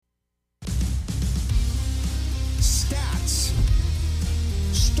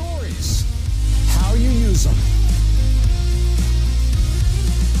skepticism.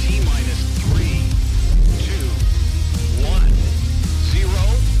 T-minus 3, 2, 1, 0,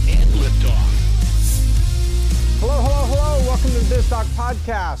 and liftoff. Hello, hello, hello. Welcome to the BizDoc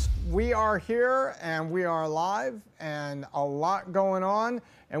Podcast. We are here and we are live and a lot going on.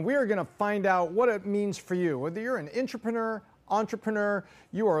 And we are going to find out what it means for you. Whether you're an entrepreneur,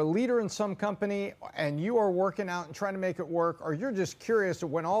 you are a leader in some company and you are working out and trying to make it work, or you're just curious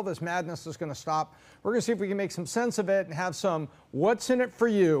of when all this madness is going to stop. We're going to see if we can make some sense of it and have some what's in it for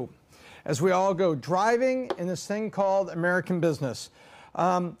you as we all go driving in this thing called American business.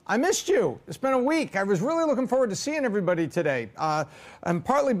 I missed you. It's been a week. I was really looking forward to seeing everybody today. And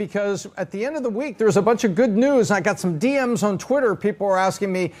partly because at the end of the week, there was a bunch of good news. I got some DMs on Twitter. People were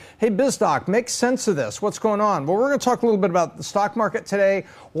asking me, hey, BizDoc, make sense of this. What's going on? Well, we're going to talk a little bit about the stock market today.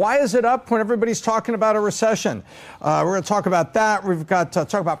 Why is it up when everybody's talking about a recession? We're going to talk about that. We've got to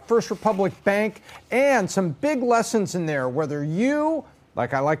talk about First Republic Bank and some big lessons in there, whether you,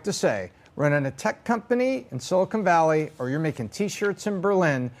 like I like to say, running a tech company in Silicon Valley, or you're making T-shirts in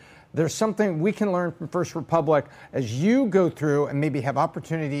Berlin, there's something we can learn from First Republic as you go through and maybe have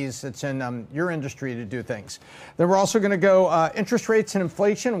opportunities that's in your industry to do things. Then we're also going to go interest rates and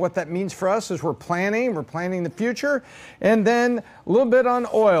inflation, what that means for us as we're planning the future. And then a little bit on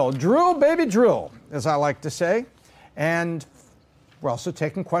oil. Drill, baby, drill, as I like to say. And we're also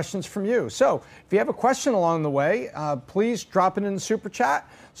taking questions from you. So if you have a question along the way, please drop it in the super chat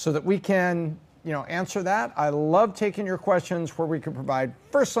so that we can, answer that. I love taking your questions where we can provide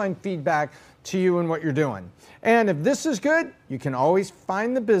first-line feedback to you and what you're doing. And if this is good, you can always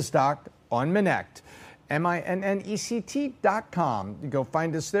find the BizDoc on Minnect, MINNECT.com. You go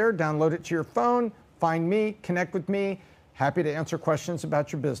find us there, download it to your phone, find me, connect with me. Happy to answer questions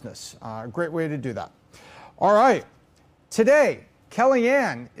about your business. Great way to do that. All right, today,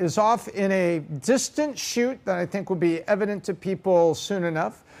 Kellyanne is off in a distant shoot that I think will be evident to people soon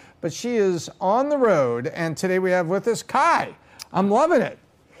enough, but she is on the road, and today we have with us Kai. I'm loving it.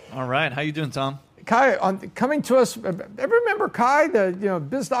 All right, how you doing, Tom? Kai, coming to us. Ever remember Kai, the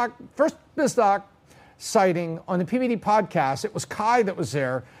BizDoc first BizDoc sighting on the PBD podcast? It was Kai that was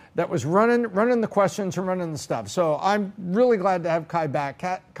there, that was running the questions and running the stuff. So I'm really glad to have Kai back.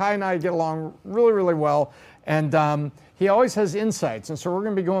 Kai and I get along really, really well, and he always has insights, and so we're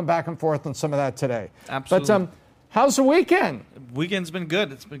going to be going back and forth on some of that today. Absolutely. But how's the weekend? Weekend's been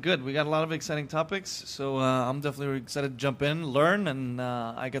good. It's been good. We got a lot of exciting topics, so I'm definitely excited to jump in, learn, and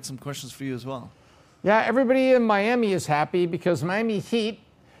I got some questions for you as well. Yeah, everybody in Miami is happy because Miami Heat,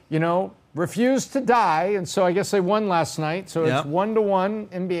 refused to die, and so I guess they won last night. So It's 1-1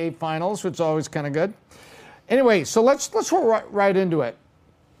 NBA Finals, which is always kind of good. Anyway, so let's roll right into it.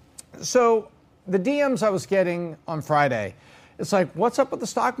 So the DMs I was getting on Friday, it's like, what's up with the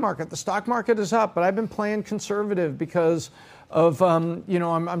stock market? The stock market is up, but I've been playing conservative because of, I'm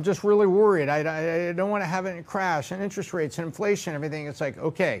just really worried. I don't want to have it crash and interest rates and inflation and everything. It's like,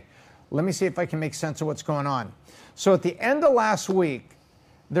 okay, let me see if I can make sense of what's going on. So at the end of last week,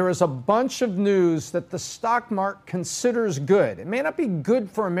 there is a bunch of news that the stock market considers good. It may not be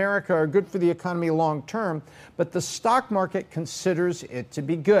good for America or good for the economy long term, but the stock market considers it to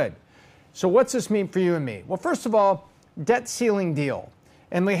be good. So what's this mean for you and me? Well, first of all, debt ceiling deal.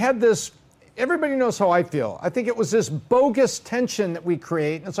 And we had this, everybody knows how I feel. I think it was this bogus tension that we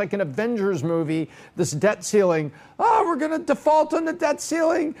create. It's like an Avengers movie, this debt ceiling. Oh, we're going to default on the debt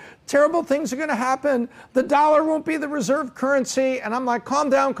ceiling. Terrible things are going to happen. The dollar won't be the reserve currency. And I'm like, calm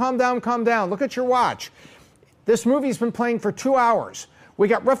down, calm down, calm down. Look at your watch. This movie's been playing for 2 hours. We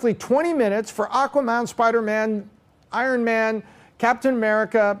got roughly 20 minutes for Aquaman, Spider-Man, Iron Man, Captain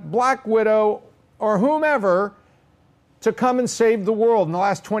America, Black Widow, or whomever to come and save the world in the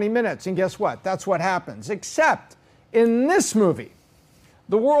last 20 minutes. And guess what? That's what happens. Except in this movie,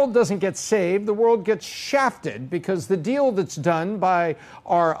 the world doesn't get saved. The world gets shafted because the deal that's done by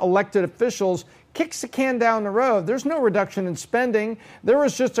our elected officials kicks the can down the road. There's no reduction in spending. There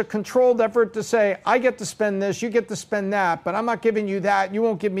was just a controlled effort to say, I get to spend this, you get to spend that, but I'm not giving you that, you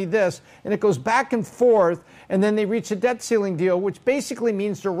won't give me this. And it goes back and forth, and then they reach a debt ceiling deal, which basically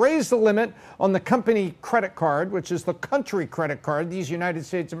means to raise the limit on the company credit card, which is the country credit card, these United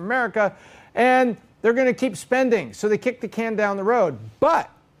States of America, and they're going to keep spending. So they kick the can down the road. But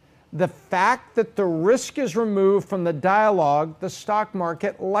the fact that the risk is removed from the dialogue, the stock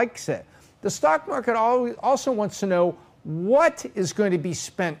market likes it. The stock market also wants to know what is going to be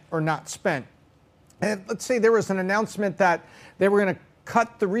spent or not spent. And let's say there was an announcement that they were going to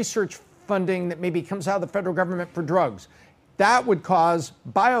cut the research funding that maybe comes out of the federal government for drugs. That would cause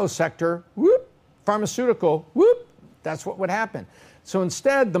biosector, pharmaceutical, that's what would happen. So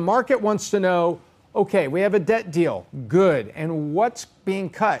instead, the market wants to know Okay, we have a debt deal. Good. And what's being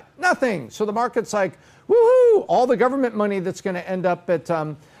cut? Nothing. So the market's like, woohoo, all the government money that's going to end up at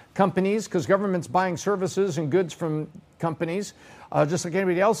companies, because government's buying services and goods from companies, just like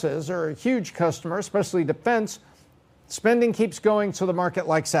anybody else is. They're a huge customer, especially defense. Spending keeps going, so the market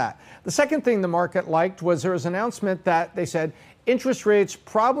likes that. The second thing the market liked was there was an announcement that they said interest rates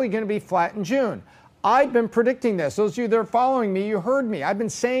probably going to be flat in June. I've been predicting this. Those of you that are following me, you heard me. I've been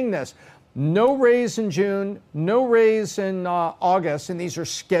saying this. No raise in June, no raise in August, and these are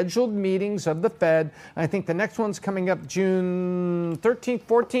scheduled meetings of the Fed. I think the next one's coming up June 13th,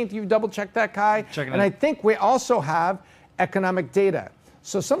 14th. You double-check that, Kai. And I think we also have economic data.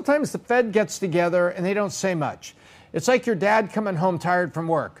 So sometimes the Fed gets together and they don't say much. It's like your dad coming home tired from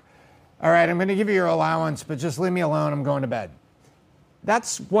work. All right, I'm going to give you your allowance, but just leave me alone. I'm going to bed.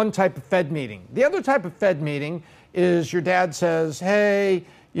 That's one type of Fed meeting. The other type of Fed meeting is your dad says, hey,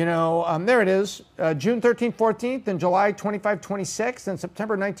 there it is, June 13th, 14th, and July 25th, 26th, and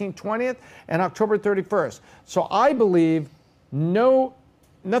September 19th, 20th, and October 31st. So I believe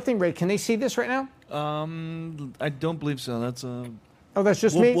nothing rate. Can they see this right now? I don't believe so. That's that's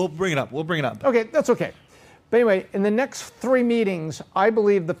just me? We'll bring it up. Okay, that's okay. But anyway, in the next 3 meetings, I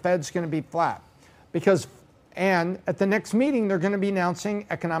believe the Fed's going to be flat and at the next meeting, they're going to be announcing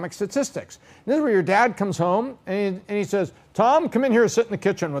economic statistics. And this is where your dad comes home and he says, Tom, come in here and sit in the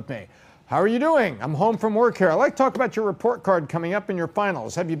kitchen with me. How are you doing? I'm home from work here. I'd like to talk about your report card coming up in your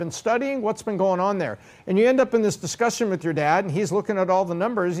finals. Have you been studying? What's been going on there? And you end up in this discussion with your dad, and he's looking at all the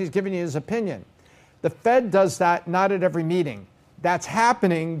numbers. He's giving you his opinion. The Fed does that not at every meeting. That's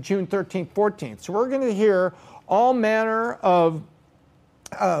happening June 13th, 14th. So we're going to hear all manner of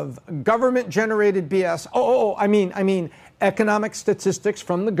government-generated BS. I mean economic statistics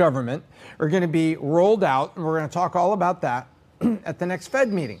from the government are going to be rolled out, and we're going to talk all about that at the next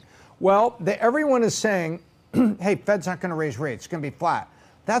Fed meeting. Well, everyone is saying, hey, Fed's not going to raise rates. It's going to be flat.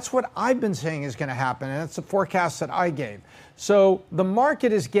 That's what I've been saying is going to happen, and that's the forecast that I gave. So the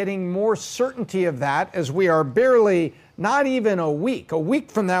market is getting more certainty of that as we are barely, not even a week. A week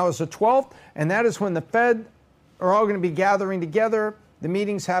from now is the 12th, and that is when the Fed are all going to be gathering together. The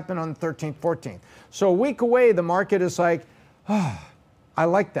meetings happen on the 13th, 14th. So a week away, the market is like, I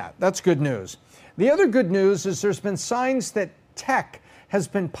like that. That's good news. The other good news is there's been signs that tech has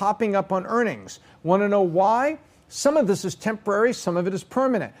been popping up on earnings. Want to know why? Some of this is temporary, some of it is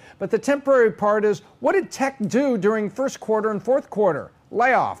permanent. But the temporary part is, what did tech do during first quarter and fourth quarter?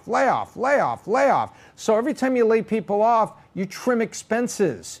 Layoff, layoff, layoff, layoff. So every time you lay people off, you trim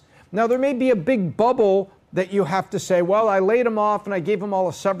expenses. Now, there may be a big bubble that you have to say, well, I laid them off and I gave them all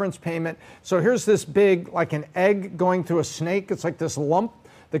a severance payment. So here's this big, like an egg going through a snake. It's like this lump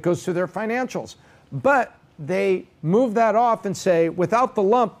that goes through their financials. But they move that off and say, without the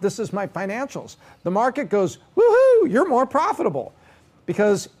lump, this is my financials. The market goes, woohoo, you're more profitable.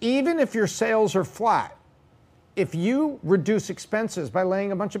 Because even if your sales are flat, if you reduce expenses by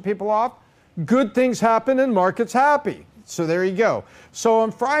laying a bunch of people off, good things happen and market's happy. So there you go. So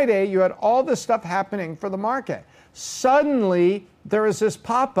on Friday, you had all this stuff happening for the market. Suddenly, there is this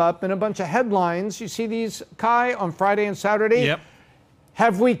pop-up and a bunch of headlines. You see these, Kai, on Friday and Saturday? Yep.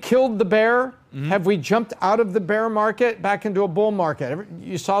 Have we killed the bear? Mm-hmm. Have we jumped out of the bear market back into a bull market?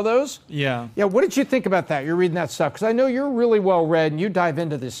 You saw those? Yeah. Yeah, what did you think about that? You're reading that stuff, because I know you're really well-read and you dive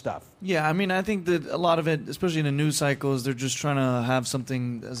into this stuff. Yeah, I mean, I think that a lot of it, especially in the news cycles, they're just trying to have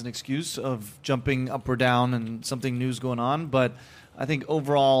something as an excuse of jumping up or down and something new's going on. But I think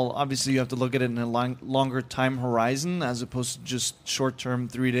overall, obviously, you have to look at it in a longer time horizon as opposed to just short-term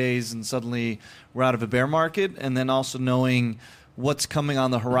 3 days and suddenly we're out of a bear market. And then also knowing what's coming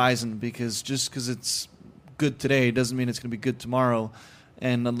on the horizon, because just because it's good today doesn't mean it's going to be good tomorrow.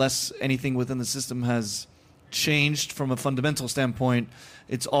 And unless anything within the system has changed from a fundamental standpoint,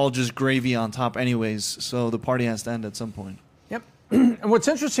 it's all just gravy on top anyways. So the party has to end at some point. Yep. And what's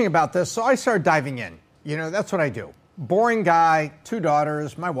interesting about this, so I started diving in. That's what I do. Boring guy, 2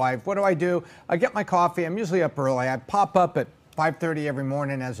 daughters, my wife. What do? I get my coffee. I'm usually up early. I pop up at 5:30 every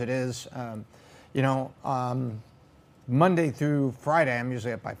morning as it is. Monday through Friday, I'm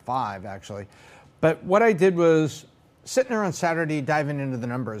usually up by 5, actually. But what I did was sitting there on Saturday diving into the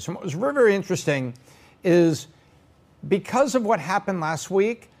numbers. And what was very, very interesting is because of what happened last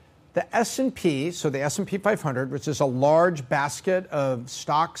week, the S&P, so the S&P 500, which is a large basket of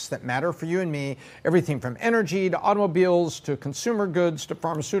stocks that matter for you and me, everything from energy to automobiles to consumer goods to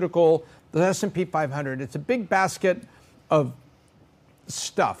pharmaceutical, the S&P 500, it's a big basket of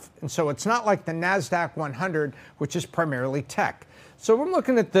stuff. And so it's not like the NASDAQ 100, which is primarily tech. So I'm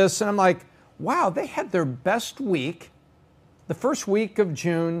looking at this and I'm like, wow, they had their best week, the first week of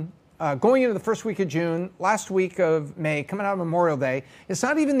June going into the first week of June, last week of May, coming out of Memorial Day. It's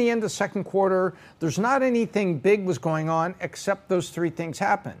not even the end of second quarter. There's not anything big was going on except those three things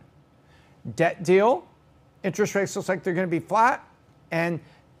happen. Debt deal, interest rates looks like they're going to be flat, and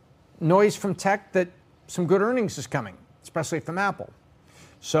noise from tech that some good earnings is coming, especially from Apple.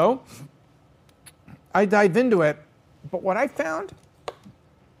 So I dive into it, but what I found,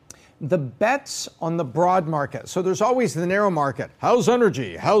 the bets on the broad market. So there's always the narrow market. How's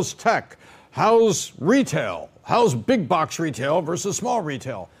energy? How's tech? How's retail? How's big box retail versus small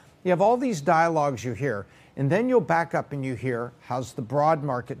retail? You have all these dialogues you hear, and then you'll back up and you hear, how's the broad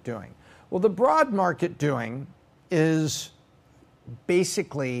market doing? Well, the broad market doing is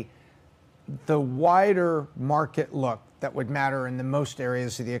basically the wider market look that would matter in the most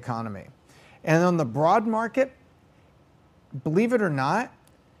areas of the economy. And on the broad market, believe it or not,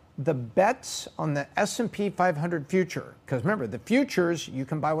 the bets on the S&P 500 future, because remember, the futures, you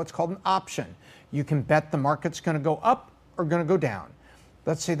can buy what's called an option. You can bet the market's going to go up or going to go down.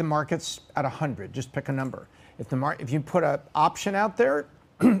 Let's say the market's at 100, just pick a number. If you put an option out there,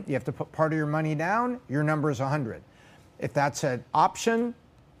 you have to put part of your money down, your number is 100. If that's an option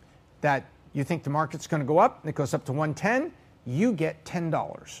that you think the market's going to go up and it goes up to 110, you get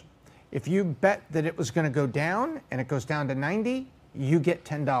 $10. If you bet that it was going to go down and it goes down to 90, you get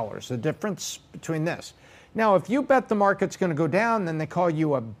 $10. The difference between this. Now, if you bet the market's going to go down, then they call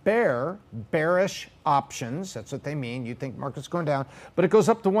you a bearish options. That's what they mean. You think the market's going down, but it goes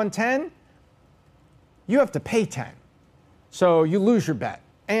up to 110, you have to pay 10. So you lose your bet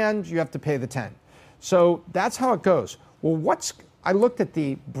and you have to pay the 10. So that's how it goes. Well, I looked at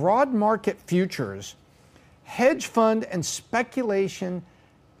the broad market futures, hedge fund and speculation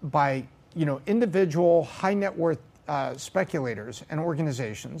by individual high net worth speculators and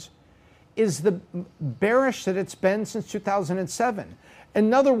organizations is the bearish that it's been since 2007.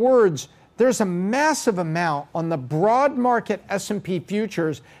 In other words, there's a massive amount on the broad market S&P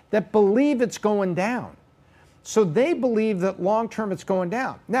futures that believe it's going down. So they believe that long term it's going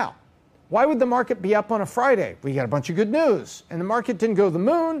down. Now, why would the market be up on a Friday? We got a bunch of good news, and the market didn't go to the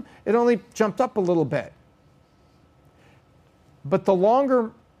moon. It only jumped up a little bit. But the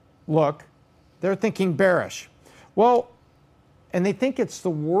longer look, they're thinking bearish. Well, and they think it's the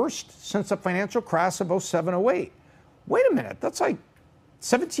worst since the financial crash of 07, 08. Wait a minute, that's like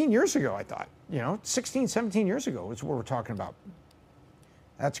 17 years ago, I thought. 16, 17 years ago is what we're talking about.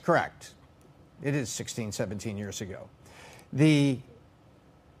 That's correct. It is 16, 17 years ago. The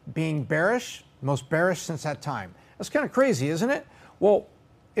being bearish, most bearish since that time. That's kind of crazy, isn't it? Well,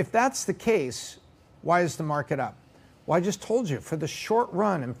 if that's the case, why is the market up? Well, I just told you, for the short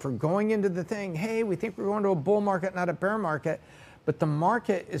run and for going into the thing, hey, we think we're going to a bull market, not a bear market. But the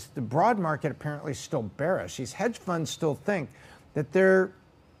broad market apparently still bearish. These hedge funds still think that there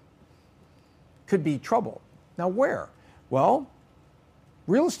could be trouble. Now, where? Well,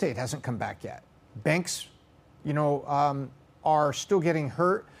 real estate hasn't come back yet. Banks, are still getting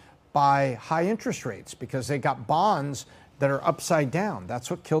hurt by high interest rates because they got bonds that are upside down. That's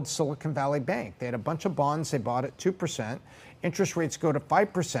what killed Silicon Valley Bank. They had a bunch of bonds they bought at 2%. Interest rates go to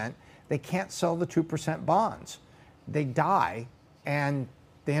 5%. They can't sell the 2% bonds. They die, and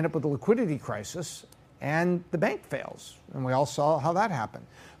they end up with a liquidity crisis, and the bank fails. And we all saw how that happened.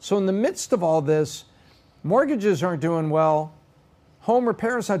 So in the midst of all this, mortgages aren't doing well. Home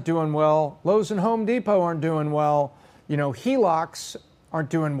repairs not doing well. Lowe's and Home Depot aren't doing well. HELOCs aren't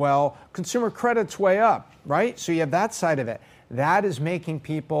doing well. Consumer credit's way up, right? So you have that side of it. That is making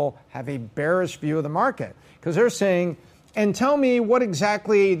people have a bearish view of the market because they're saying, and tell me what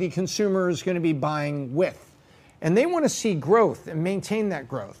exactly the consumer is going to be buying with. And they want to see growth and maintain that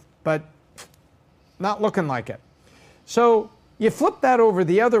growth, but not looking like it. So you flip that over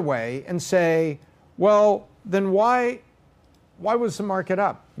the other way and say, well, then why was the market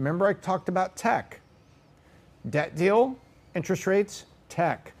up? Remember I talked about tech. Debt deal, interest rates,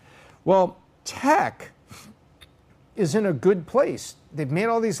 tech. Well, tech is in a good place. They've made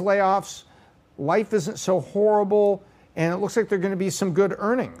all these layoffs. Life isn't so horrible, and it looks like there are going to be some good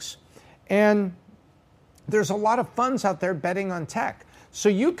earnings. And there's a lot of funds out there betting on tech. So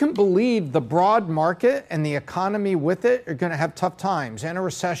you can believe the broad market and the economy with it are going to have tough times and a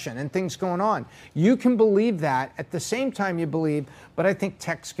recession and things going on. You can believe that at the same time you believe, but I think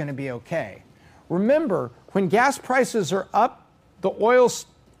tech's going to be okay. Remember, when gas prices are up, the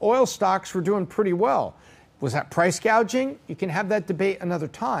oil stocks were doing pretty well. Was that price gouging? You can have that debate another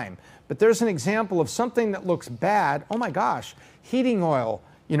time. But there's an example of something that looks bad. Oh my gosh, heating oil.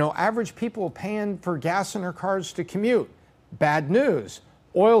 Average people paying for gas in their cars to commute. Bad news.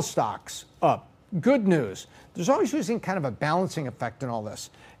 Oil stocks up. good news. There's always usually kind of a balancing effect in all this,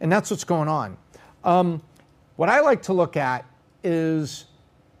 and that's what's going on. What I like to look at is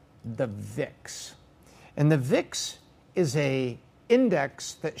the VIX. And the VIX is a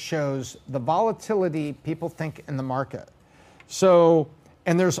index that shows the volatility people think in the market. So,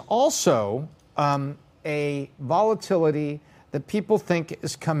 and there's also a volatility that people think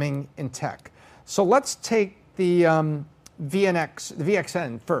is coming in tech. So let's take the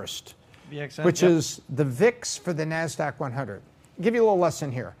VXN first, which is the VIX for the NASDAQ 100. I'll give you a little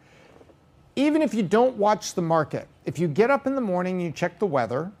lesson here. Even if you don't watch the market, if you get up in the morning and you check the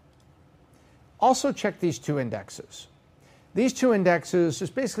weather, also check these two indexes. These two indexes is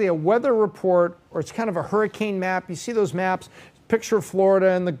basically a weather report, or it's kind of a hurricane map. You see those maps, picture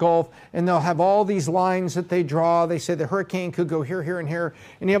Florida and the Gulf, and they'll have all these lines that they draw. They say the hurricane could go here, here, and here.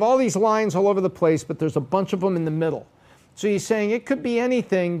 And you have all these lines all over the place, but there's a bunch of them in the middle. So you're saying it could be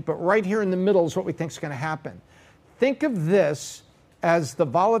anything, but right here in the middle is what we think is going to happen. Think of this as the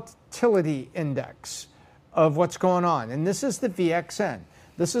volatility index of what's going on. And this is the VXN.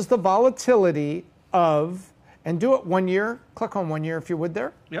 This is the volatility of, and do it 1 year. Click on 1 year if you would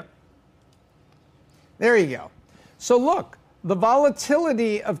there. Yep. There you go. So look, the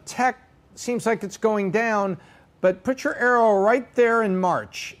volatility of tech seems like it's going down, but put your arrow right there in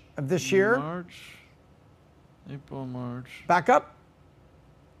March of this year. March, April, March. Back up.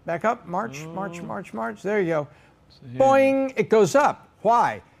 Back up. March. There you go. Boing, it goes up.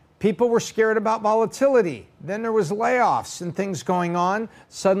 Why? People were scared about volatility. Then there was layoffs and things going on.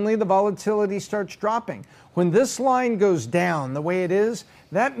 Suddenly the volatility starts dropping. When this line goes down the way it is,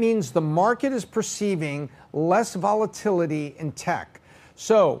 that means the market is perceiving less volatility in tech.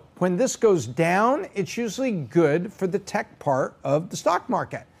 So when this goes down, it's usually good for the tech part of the stock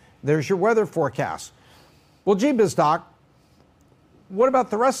market. There's your weather forecast. Well, gee, BizDoc, what about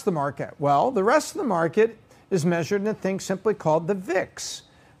the rest of the market? Well, the rest of the market is measured in a thing simply called the VIX.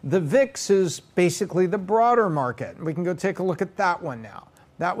 The VIX is basically the broader market. We can go take a look at that one now.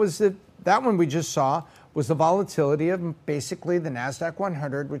 That one we just saw was the volatility of basically the NASDAQ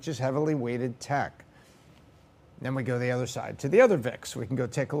 100, which is heavily weighted tech. Then we go the other side to the other VIX. We can go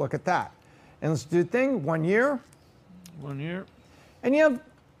take a look at that. And let's do the thing, 1 year. 1 year. And you have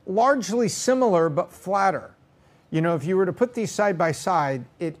largely similar but flatter. You know, if you were to put these side by side,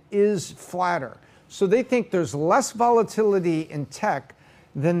 it is flatter. So they think there's less volatility in tech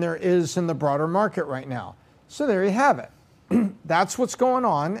than there is in the broader market right now. So there you have it. That's what's going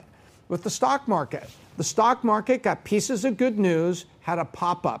on with the stock market. The stock market got pieces of good news, had a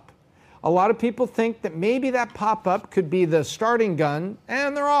pop-up. A lot of people think that maybe that pop-up could be the starting gun,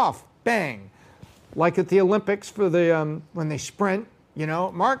 and they're off. Bang. Like at the Olympics for the when they sprint, you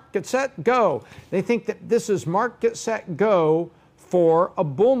know, mark, get set, go. They think that this is mark, get set, go for a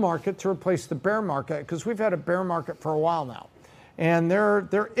bull market to replace the bear market, because we've had a bear market for a while now. And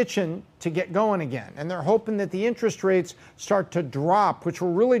they're itching to get going again. And they're hoping that the interest rates start to drop, which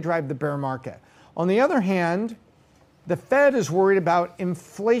will really drive the bear market. On the other hand, the Fed is worried about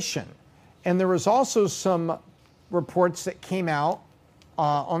inflation. And there was also some reports that came out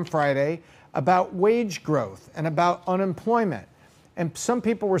on Friday about wage growth and about unemployment. And some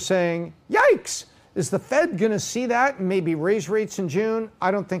people were saying, yikes, is the Fed going to see that and maybe raise rates in June?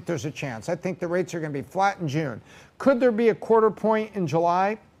 I don't think there's a chance. I think the rates are going to be flat in June. Could there be a quarter point in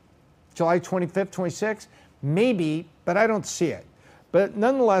July 25th, 26th? Maybe, but I don't see it. But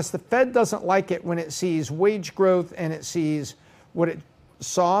nonetheless, the Fed doesn't like it when it sees wage growth and it sees what it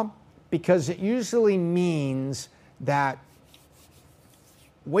saw, because it usually means that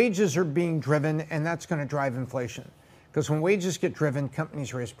wages are being driven, and that's going to drive inflation. Because when wages get driven,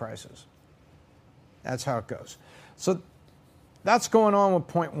 companies raise prices. That's how it goes. So that's going on with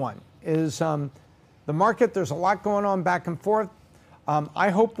point one, is the market. There's a lot going on back and forth. I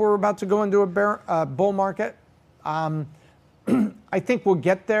hope we're about to go into a bull market. I think we'll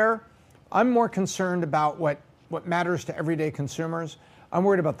get there. I'm more concerned about what matters to everyday consumers. I'm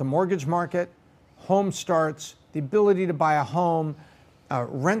worried about the mortgage market, home starts, the ability to buy a home,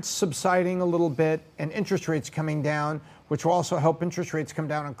 rents subsiding a little bit, and interest rates coming down, which will also help interest rates come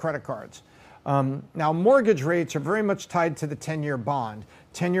down on credit cards. Now, mortgage rates are very much tied to the 10-year bond.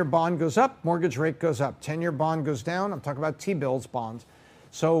 10-year bond goes up, mortgage rate goes up. 10-year bond goes down. I'm talking about T-bills bonds.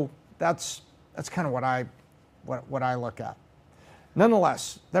 So that's kind of what I look at.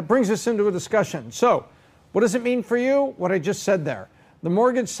 Nonetheless, that brings us into a discussion. So what does it mean for you? What I just said there. The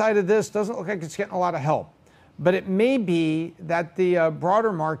mortgage side of this doesn't look like it's getting a lot of help. But it may be that the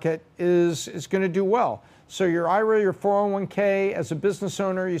broader market is going to do well. So your IRA, your 401k, as a business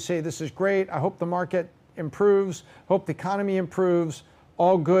owner, you say, this is great. I hope the market improves. Hope the economy improves.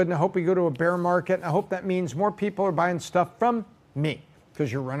 all good, and I hope we go to a bear market, and I hope that means more people are buying stuff from me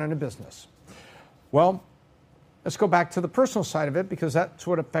because you're running a business. Well, let's go back to the personal side of it because that's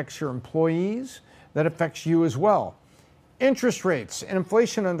what affects your employees. That affects you as well. Interest rates and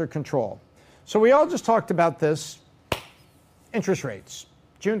inflation under control. So we all just talked about this. Interest rates.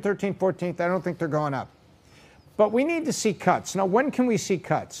 June 13th, 14th, I don't think they're going up. But we need to see cuts. Now, when can we see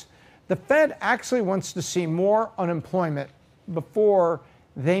cuts? The Fed actually wants to see more unemployment before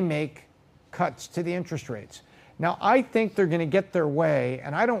they make cuts to the interest rates. Now, I think they're going to get their way,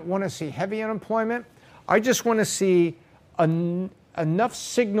 and I don't want to see heavy unemployment. I just want to see enough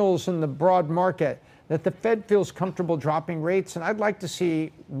signals in the broad market that the Fed feels comfortable dropping rates, and I'd like to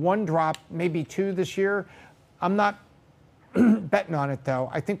see one drop, maybe two this year. I'm not betting on it, though.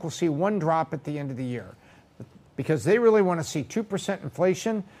 I think we'll see one drop at the end of the year because they really want to see 2%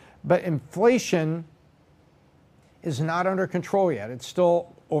 inflation, but inflation is not under control yet. It's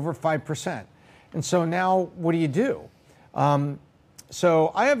still over 5%. And so now what do?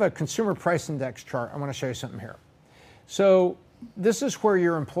 So I have a consumer price index chart. I want to show you something here. So this is where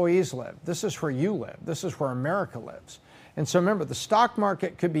your employees live. This is where you live. This is where America lives. And so remember, the stock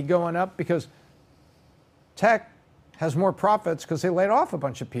market could be going up because tech has more profits because they laid off a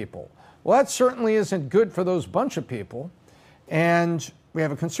bunch of people. Well, that certainly isn't good for those bunch of people. And we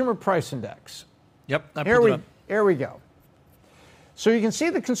have a consumer price index. Yep, I pulled it up. Here we go. So you can see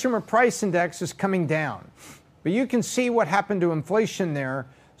the consumer price index is coming down. But you can see what happened to inflation there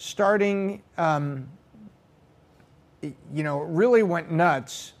starting, it really went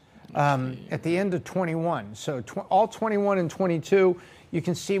nuts at the end of 21. So all 21 and 22, you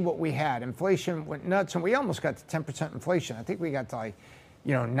can see what we had. Inflation went nuts, and we almost got to 10% inflation. I think we got to 9%,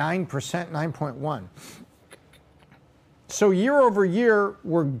 9.1. So year over year,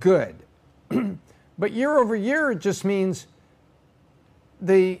 we're good. But year over year, it just means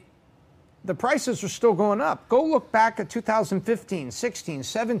the prices are still going up. Go look back at 2015, 16,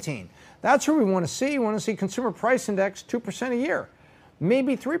 17. That's what we want to see. We want to see consumer price index 2% a year,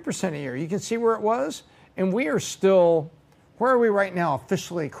 maybe 3% a year. You can see where it was. And we are still, where are we right now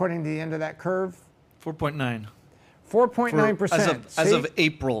officially according to the end of that curve? 4.9. 4.9%. As of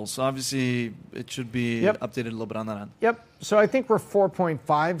April. So obviously it should be updated a little bit on that end. Yep. So I think we're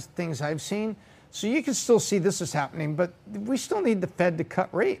 4.5, things I've seen. So you can still see this is happening, but we still need the Fed to cut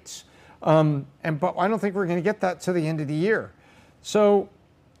rates. But I don't think we're going to get that to the end of the year. So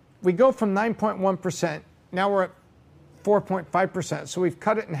we go from 9.1%, now we're at 4.5%. So we've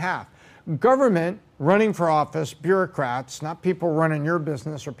cut it in half. Government running for office, bureaucrats, not people running your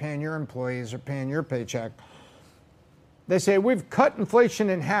business or paying your employees or paying your paycheck. They say, we've cut inflation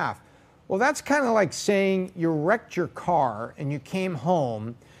in half. Well, that's kind of like saying you wrecked your car and you came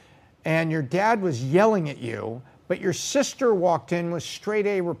home and your dad was yelling at you, but your sister walked in with straight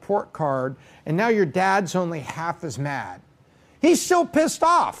A report card, and now your dad's only half as mad. He's still pissed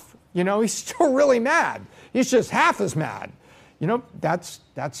off. He's still really mad. He's just half as mad. That's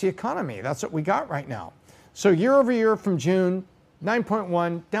the economy. That's what we got right now. So year over year from June,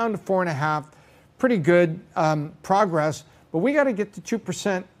 9.1 down to 4.5. Pretty good progress, but we got to get to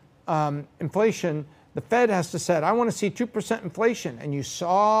 2% inflation. The Fed has to say, I want to see 2% inflation. And you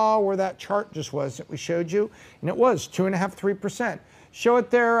saw where that chart just was that we showed you. And it was 2.5%, 3%. Show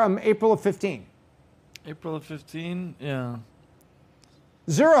it there, April of 15. April of 15, yeah.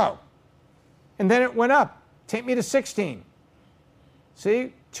 0. And then it went up. Take me to 16.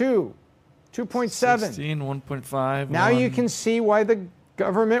 See? 2. 2.7. 16, 1.5. Now you can see why the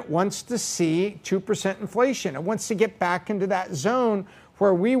government wants to see 2% inflation. It wants to get back into that zone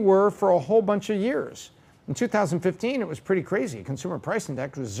where we were for a whole bunch of years. In 2015, it was pretty crazy. Consumer price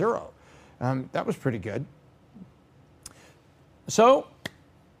index was 0. That was pretty good. So,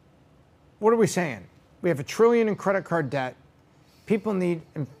 what are we saying? We have $1 trillion in credit card debt. People need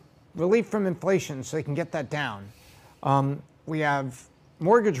relief from inflation so they can get that down. We have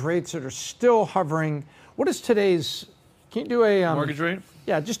mortgage rates that are still hovering. What is today's? Can you do a mortgage rate?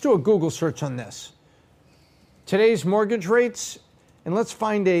 Yeah, just do a Google search on this. Today's mortgage rates. And let's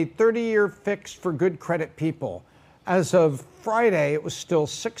find a 30-year fix for good credit people. As of Friday, it was still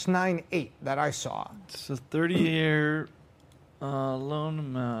 698 that I saw. It's a 30-year loan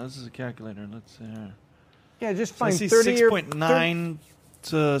amount. This is a calculator. Let's see here. Yeah, just find 30-year. 6.9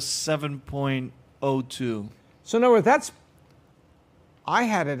 to 7.02. So in other words, I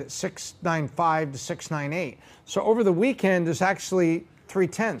had it at 695 to 698. So over the weekend, there's actually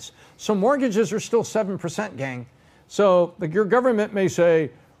 0.3. So mortgages are still 7%, gang. So your government may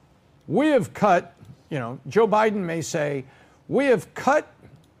say, we have cut, Joe Biden may say, we have cut,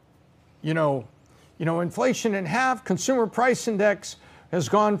 inflation in half, consumer price index, has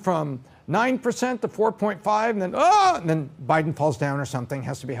gone from 9% to 4.5, and then Biden falls down or something,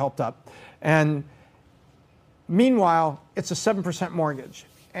 has to be helped up. And meanwhile, it's a 7% mortgage.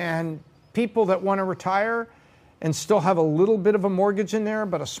 And people that want to retire and still have a little bit of a mortgage in there,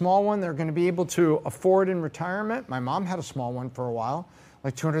 but a small one they're going to be able to afford in retirement. My mom had a small one for a while,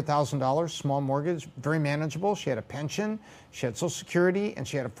 like $200,000, small mortgage, very manageable. She had a pension, she had Social Security, and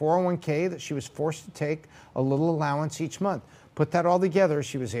she had a 401k that she was forced to take a little allowance each month. Put that all together,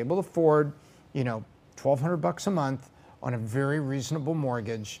 she was able to afford, $1,200 a month on a very reasonable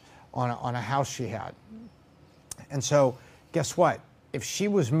mortgage on a house she had. And so, guess what? If she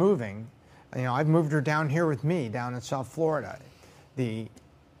was moving, I've moved her down here with me, down in South Florida. The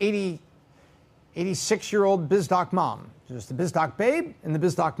 86-year-old BizDoc mom. There's the BizDoc babe and the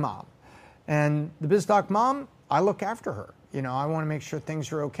BizDoc mom. And the BizDoc mom, I look after her. I want to make sure things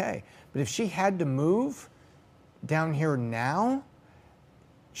are okay. But if she had to move down here now,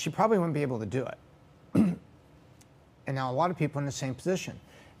 she probably wouldn't be able to do it. And now a lot of people are in the same position.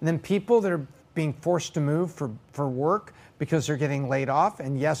 And then people that are being forced to move for work because they're getting laid off.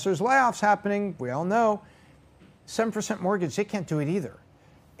 And yes, there's layoffs happening. We all know. 7% mortgage, they can't do it either.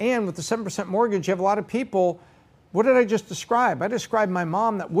 And with the 7% mortgage, you have a lot of people. What did I just describe? I described my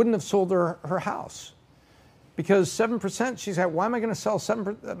mom that wouldn't have sold her house. Because 7%, she's like, why am I going to sell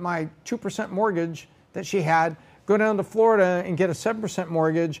my 2% mortgage that she had, go down to Florida and get a 7%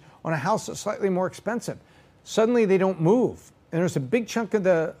 mortgage on a house that's slightly more expensive? Suddenly they don't move. And there's a big chunk of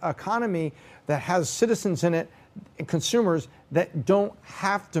the economy that has citizens in it and consumers that don't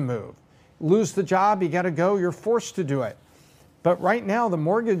have to move. Lose the job, you got to go, you're forced to do it. But right now, the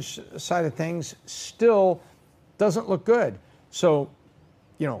mortgage side of things still doesn't look good. So,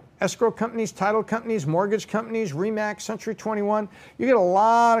 escrow companies, title companies, mortgage companies, RE/MAX, Century 21, you get a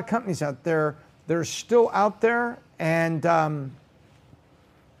lot of companies out there that are still out there. And,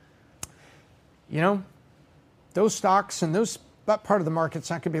 those stocks and that part of the market's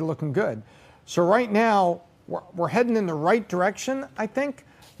not going to be looking good. So right now, we're heading in the right direction, I think,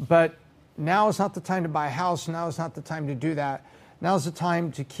 but now is not the time to buy a house. Now is not the time to do that. Now is the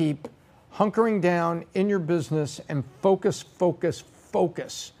time to keep hunkering down in your business and focus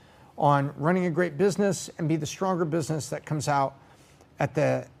on running a great business and be the stronger business that comes out at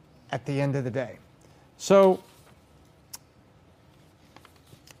the end of the day. So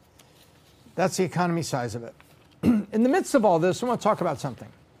that's the economy size of it. In the midst of all this, I want to talk about something.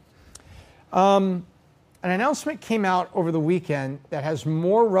 An announcement came out over the weekend that has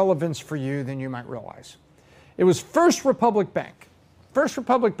more relevance for you than you might realize. It was First Republic Bank. First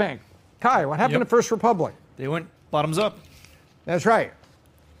Republic Bank. Kai, what happened to First Republic? They went bottoms up. That's right.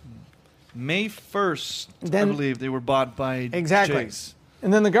 May 1st, I believe, they were bought by Chase.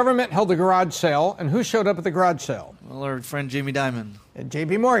 And then the government held a garage sale, and who showed up at the garage sale? Well, our friend Jamie Dimon. And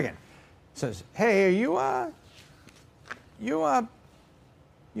JP Morgan says, hey, are you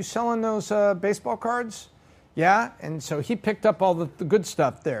selling those baseball cards? Yeah. And so he picked up all the good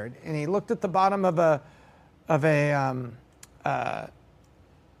stuff there, and he looked at the bottom of a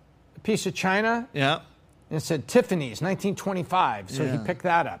piece of china. Yeah. And it said Tiffany's 1925. So he picked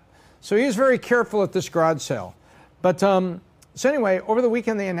that up. So he was very careful at this garage sale. But so anyway, over the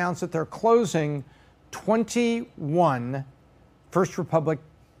weekend they announced that they're closing 21 First Republic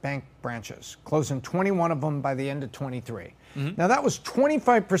Bank branches, closing 21 of them by the end of 23. Mm-hmm. Now that was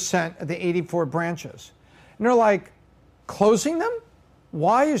 25% of the 84 branches. And they're like, closing them?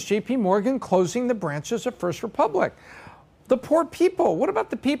 Why is JP Morgan closing the branches of First Republic? The poor people. What about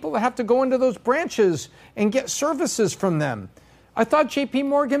the people that have to go into those branches and get services from them? I thought JP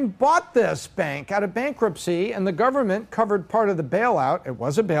Morgan bought this bank out of bankruptcy and the government covered part of the bailout. It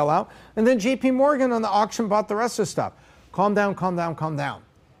was a bailout. And then JP Morgan on the auction bought the rest of the stuff. Calm down, calm down, calm down.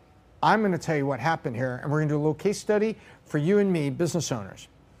 I'm going to tell you what happened here, and we're going to do a little case study for you and me, business owners.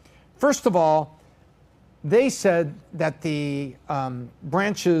 First of all, they said that the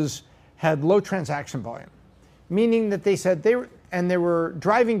branches had low transaction volume, meaning that they said they were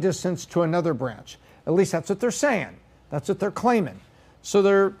driving distance to another branch. At least that's what they're saying. That's what they're claiming. So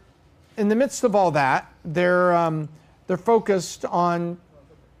they're in the midst of all that. They're focused on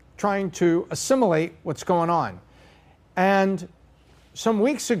trying to assimilate what's going on. And some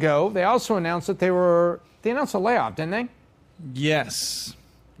weeks ago, they also announced that they announced a layoff, didn't they? Yes,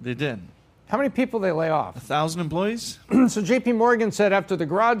 they did. How many people did they lay off? 1,000 employees. So JP Morgan said after the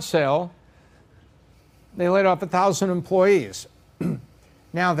garage sale, they laid off 1,000 employees.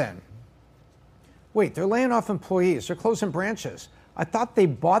 Now then, wait, they're laying off employees. They're closing branches. I thought they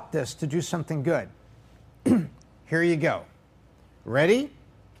bought this to do something good. Here you go. Ready?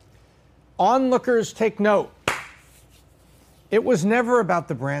 Onlookers take note. It was never about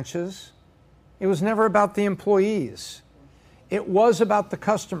the branches. It was never about the employees. It was about the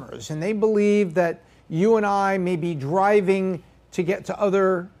customers. And they believed that you and I may be driving to get to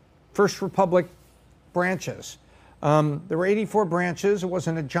other First Republic branches. There were 84 branches. It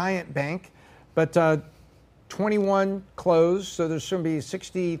wasn't a giant bank, but 21 closed, so there's going to be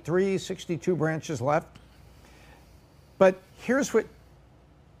 63, 62 branches left. But here's what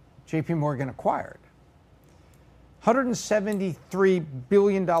JP Morgan acquired. $173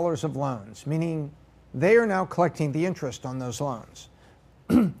 billion of loans, meaning they are now collecting the interest on those loans.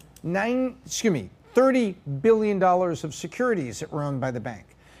 $30 billion of securities that were owned by the bank.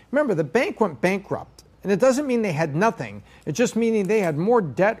 Remember, the bank went bankrupt, and it doesn't mean they had nothing. It just meaning they had more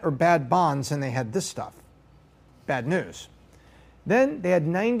debt or bad bonds than they had this stuff. Bad news. Then they had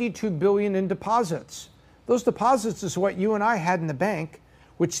 $92 billion in deposits. Those deposits is what you and I had in the bank,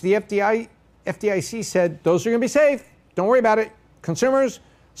 which the FDIC said, those are going to be safe. Don't worry about it. Consumers,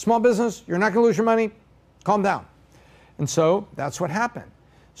 small business, you're not going to lose your money. Calm down. And so that's what happened.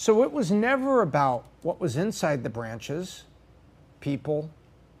 So it was never about what was inside the branches, people,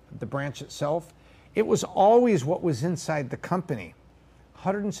 the branch itself. It was always what was inside the company.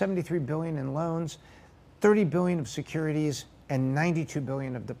 $173 billion in loans, $30 billion of securities, and $92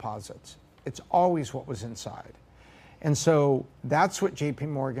 billion of deposits. It's always what was inside. And so that's what JP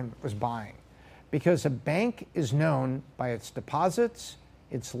Morgan was buying. Because a bank is known by its deposits,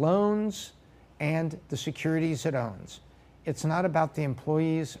 its loans, and the securities it owns. It's not about the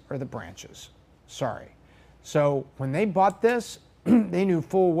employees or the branches. Sorry. So when they bought this, they knew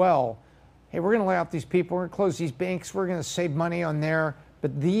full well, hey, we're going to lay off these people, we're going to close these banks, we're going to save money on there.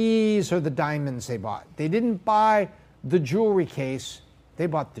 But these are the diamonds they bought. They didn't buy the jewelry case, they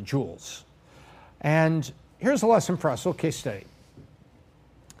bought the jewels. And here's a lesson for us, a little case study.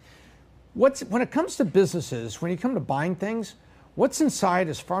 When it comes to businesses, when you come to buying things, what's inside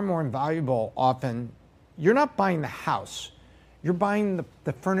is far more invaluable often. You're not buying the house. You're buying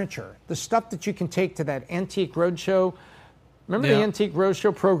the furniture, the stuff that you can take to that Antique Roadshow. Remember the Antique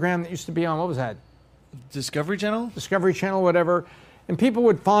Roadshow program that used to be on, what was that? Discovery Channel? Discovery Channel, whatever. And people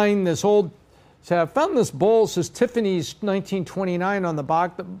would find this old, say, I found this bowl, says Tiffany's 1929 on the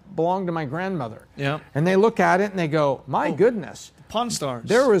box that belonged to my grandmother. Yeah. And they look at it and they go, my goodness. Pawn Stars.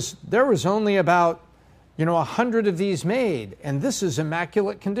 There was only about 100 of these made, and this is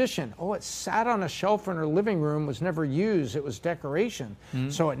immaculate condition. Oh, it sat on a shelf in her living room, was never used. It was decoration.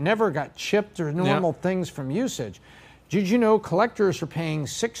 So it never got chipped or normal things from usage. Did you know collectors are paying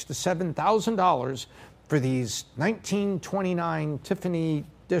 $6,000 to $7,000 for these 1929 Tiffany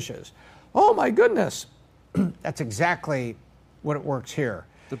dishes? Oh my goodness. That's exactly what it works here.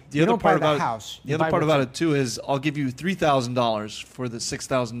 The other part about it too is I'll give you $3,000 for the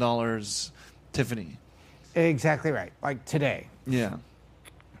 $6,000 Tiffany. Exactly right, like today. Yeah.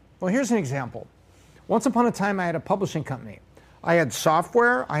 Well, here's an example. Once upon a time, I had a publishing company. I had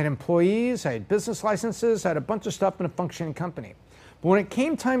software, I had employees, I had business licenses, I had a bunch of stuff in a functioning company. But when it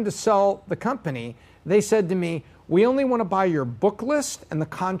came time to sell the company, they said to me, we only want to buy your book list and the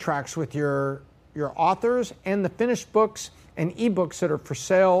contracts with your authors and the finished books and ebooks that are for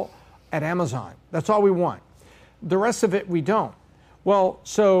sale at Amazon. That's all we want. The rest of it, we don't. Well,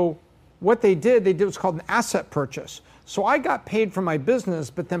 so what they did what's called an asset purchase. So I got paid for my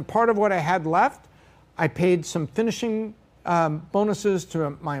business, but then part of what I had left, I paid some finishing bonuses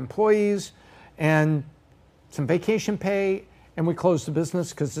to my employees and some vacation pay, and we closed the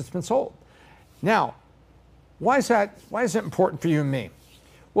business because it's been sold. Now, why is that important for you and me?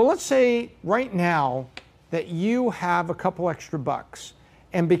 Well, let's say right now that you have a couple extra bucks,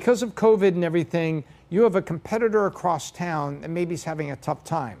 and because of COVID and everything, you have a competitor across town that maybe is having a tough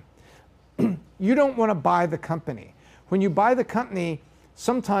time. You don't want to buy the company. When you buy the company,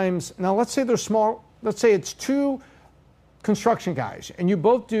 sometimes, now let's say they're small, let's say it's two construction guys, and you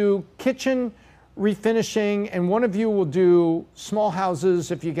both do kitchen refinishing, and one of you will do small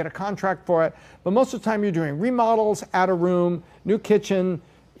houses if you get a contract for it, but most of the time you're doing remodels, add a room, new kitchen,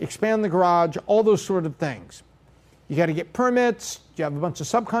 expand the garage, all those sort of things. You got to get permits, you have a bunch of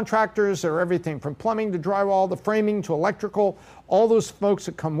subcontractors, there are everything from plumbing to drywall to framing to electrical, all those folks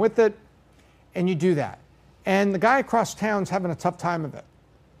that come with it, and you do that. And the guy across town's having a tough time of it.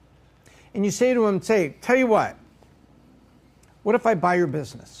 And you say to him, tell you what if I buy your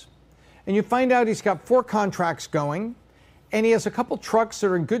business? And you find out he's got 4 contracts going, and he has a couple trucks that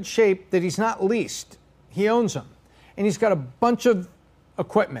are in good shape that he's not leased. He owns them. And he's got a bunch of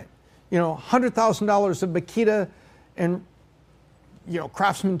equipment, $100,000 of Makita and,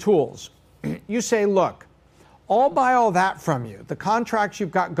 Craftsman tools. You say, look, I'll buy all that from you. The contracts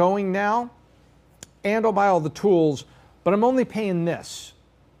you've got going now, and I'll buy all the tools but I'm only paying this.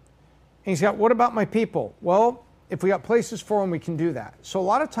 And he's got, what about my people? Well, if we got places for them, we can do that. So a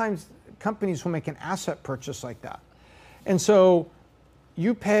lot of times companies will make an asset purchase like that. And so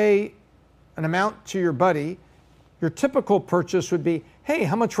you pay an amount to your buddy. Your typical purchase would be, hey,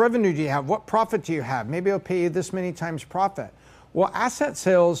 how much revenue do you have? What profit do you have? Maybe I'll pay you this many times profit. Well, asset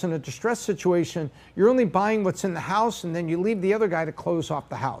sales in a distressed situation, you're only buying what's in the house, and then you leave the other guy to close off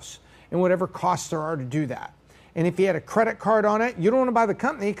the house and whatever costs there are to do that. And if you had a credit card on it, you don't want to buy the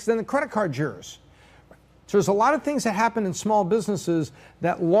company because then the credit card's yours. So there's a lot of things that happen in small businesses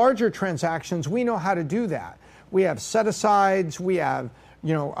that larger transactions, we know how to do that. We have set-asides, we have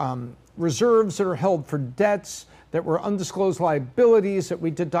reserves that are held for debts that were undisclosed liabilities that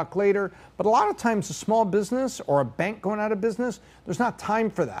we deduct later. But a lot of times a small business or a bank going out of business, there's not time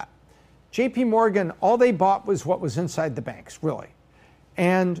for that. JP Morgan, all they bought was what was inside the banks, really.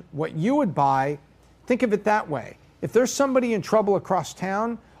 And what you would buy, think of it that way. If there's somebody in trouble across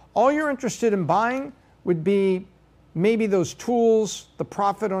town, all you're interested in buying would be maybe those tools, the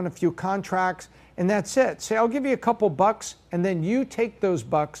profit on a few contracts, and that's it. Say, I'll give you a couple bucks, and then you take those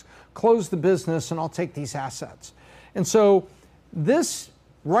bucks, close the business, and I'll take these assets. And so this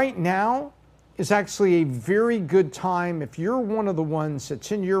right now is actually a very good time if you're one of the ones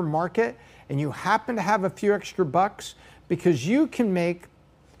that's in your market and you happen to have a few extra bucks, because you can make,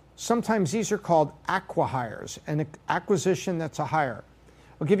 sometimes these are called acqui-hires, an acquisition that's a hire.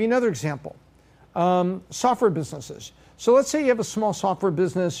 I'll give you another example. Software businesses. So let's say you have a small software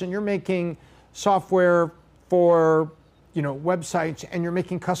business and you're making software for websites, and you're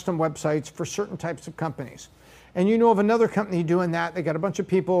making custom websites for certain types of companies. And you know of another company doing that. They got a bunch of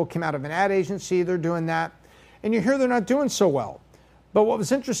people, came out of an ad agency, they're doing that. And you hear they're not doing so well. But what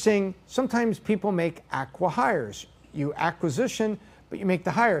was interesting, sometimes people make acqui-hires. You acquisition, but you make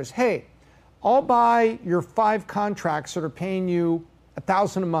the hires. Hey, I'll buy your 5 contracts that are paying you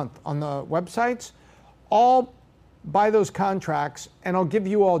 $1,000 a month on the websites. I'll buy those contracts and I'll give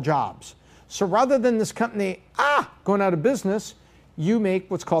you all jobs. So rather than this company, going out of business, you make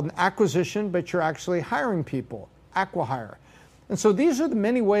what's called an acquisition, but you're actually hiring people, acqui-hire. And so these are the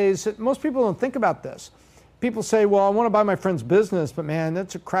many ways that most people don't think about this. People say, well, I want to buy my friend's business, but man,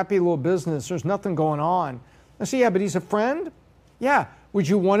 that's a crappy little business. There's nothing going on. I say, yeah, but he's a friend? Yeah. Would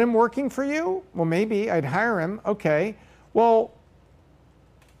you want him working for you? Well, maybe I'd hire him. Okay. Well,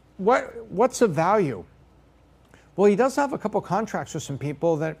 what's the value? Well, he does have a couple contracts with some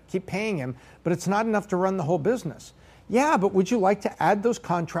people that keep paying him, but it's not enough to run the whole business. Yeah, but would you like to add those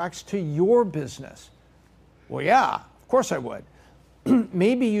contracts to your business? Well, yeah, of course I would.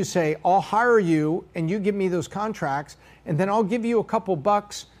 Maybe you say, I'll hire you and you give me those contracts, and then I'll give you a couple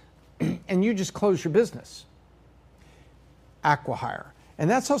bucks and you just close your business. Acqui-hire. And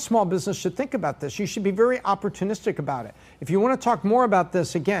that's how small business should think about this. You should be very opportunistic about it. If you want to talk more about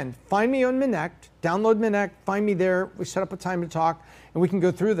this, again, find me on Minect, download Minect, find me there. We set up a time to talk and we can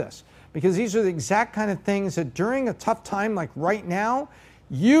go through this. Because these are the exact kind of things that during a tough time like right now,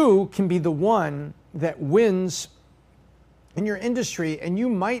 you can be the one that wins in your industry, and you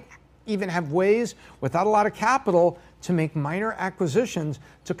might even have ways without a lot of capital to make minor acquisitions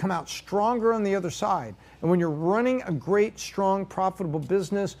to come out stronger on the other side. And when you're running a great, strong, profitable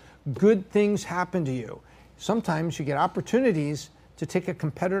business, good things happen to you. Sometimes you get opportunities to take a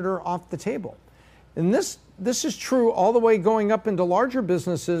competitor off the table. And this is true all the way going up into larger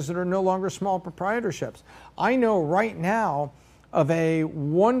businesses that are no longer small proprietorships. I know right now of a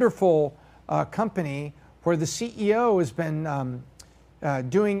wonderful company where the CEO has been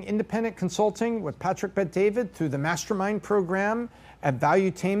doing independent consulting with Patrick Bet-David through the Mastermind program at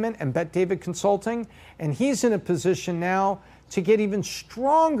Valuetainment and Bet-David Consulting. And he's in a position now to get even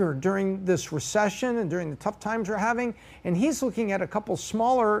stronger during this recession and during the tough times we're having. And he's looking at a couple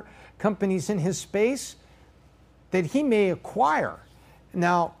smaller companies in his space that he may acquire.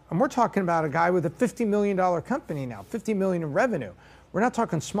 Now, and we're talking about a guy with a $50 million company now, $50 million in revenue. We're not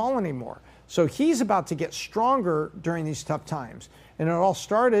talking small anymore. So he's about to get stronger during these tough times. And it all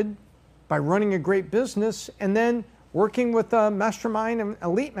started by running a great business and then working with Mastermind and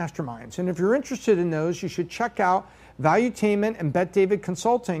Elite Masterminds. And if you're interested in those, you should check out Valuetainment and Bet-David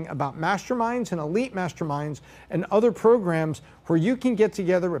Consulting about masterminds and elite masterminds and other programs where you can get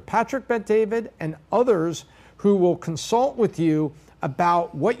together with Patrick Bet-David and others who will consult with you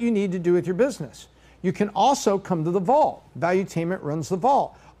about what you need to do with your business. You can also come to the Vault. Valuetainment runs the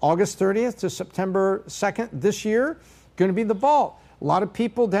Vault. August 30th to September 2nd this year, going to be the Vault. A lot of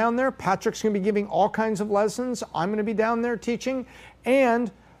people down there. Patrick's going to be giving all kinds of lessons. I'm going to be down there teaching.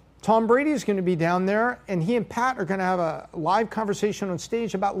 And Tom Brady is going to be down there. And he and Pat are going to have a live conversation on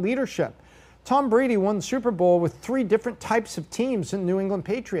stage about leadership. Tom Brady won the Super Bowl with 3 different types of teams in New England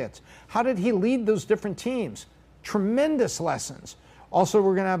Patriots. How did he lead those different teams? Tremendous lessons. Also,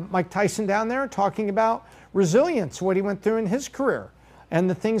 we're going to have Mike Tyson down there talking about resilience, what he went through in his career, and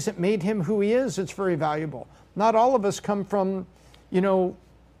the things that made him who he is. It's very valuable. Not all of us come from,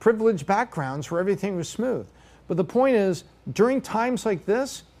 privileged backgrounds where everything was smooth. But the point is, during times like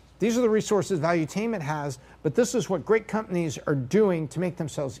this, these are the resources Valuetainment has, but this is what great companies are doing to make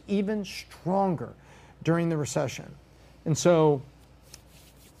themselves even stronger during the recession. And so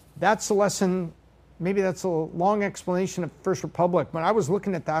that's the lesson. Maybe that's a long explanation of First Republic. When I was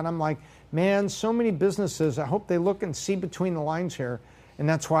looking at that, I'm like, man, so many businesses, I hope they look and see between the lines here. And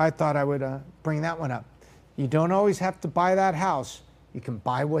that's why I thought I would bring that one up. You don't always have to buy that house. You can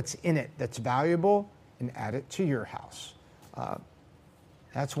buy what's in it that's valuable and add it to your house.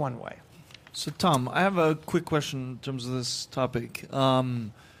 That's one way. So, Tom, I have a quick question in terms of this topic.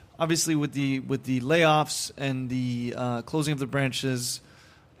 Obviously, with the layoffs and the closing of the branches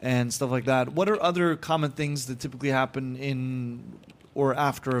and stuff like that, what are other common things that typically happen in or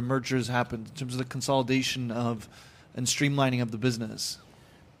after a merger has happened in terms of the consolidation of and streamlining of the business?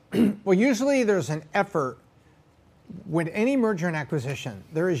 Well, usually there's an effort. With any merger and acquisition,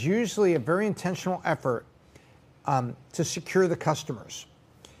 there is usually a very intentional effort to secure the customers.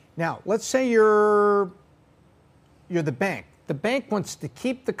 Now, let's say you're the bank. The bank wants to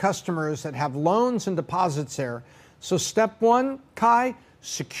keep the customers that have loans and deposits there. So step one, Kai,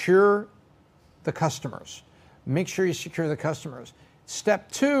 secure the customers. Make sure you secure the customers. Step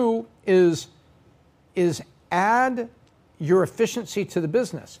two is add your efficiency to the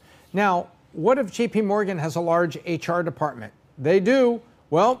business. Now, what if JP Morgan has a large HR department? They do.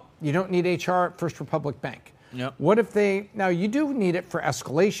 Well, you don't need HR at First Republic Bank. Yep. What if now you do need it for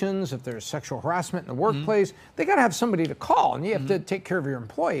escalations, if there's sexual harassment in the workplace, they got to have somebody to call and you have to take care of your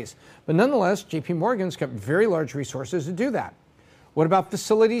employees. But nonetheless, JP Morgan's got very large resources to do that. What about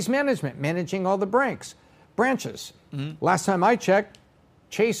facilities management, managing all the branches? Last time I checked,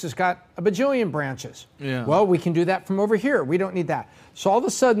 Chase has got a bajillion branches. Yeah. Well, we can do that from over here. We don't need that. So all of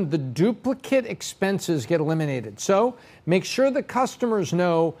a sudden, the duplicate expenses get eliminated. So make sure the customers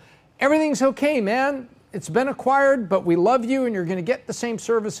know everything's okay, man. It's been acquired, but we love you and you're going to get the same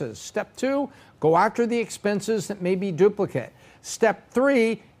services. Step two, go after the expenses that may be duplicate. Step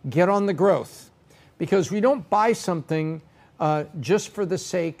three, get on the growth. Because we don't buy something just for the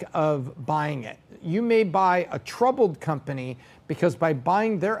sake of buying it. You may buy a troubled company because by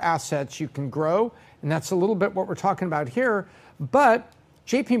buying their assets, you can grow. And that's a little bit what we're talking about here. But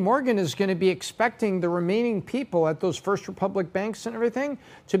JP Morgan is going to be expecting the remaining people at those First Republic banks and everything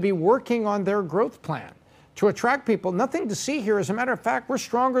to be working on their growth plan to attract people. Nothing to see here. As a matter of fact, we're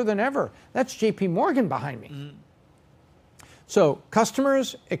stronger than ever. That's JP Morgan behind me. So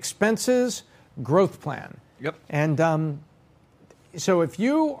customers, expenses, growth plan. Yep. And so if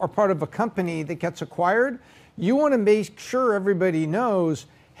you are part of a company that gets acquired, you want to make sure everybody knows,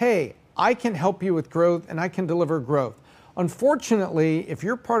 hey, I can help you with growth and I can deliver growth. Unfortunately, if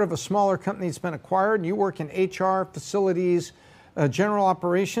you're part of a smaller company that's been acquired and you work in HR, facilities, general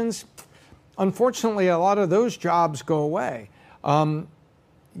operations, unfortunately, a lot of those jobs go away.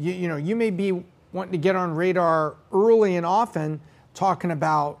 You may be wanting to get on radar early and often talking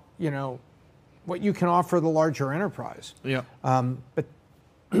about, what you can offer the larger enterprise. Yeah. But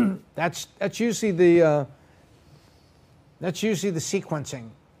that's usually the sequencing.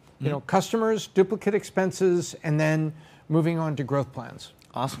 Customers, duplicate expenses, and then moving on to growth plans.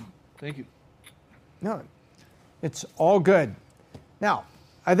 Awesome. Thank you. No, it's all good. Now,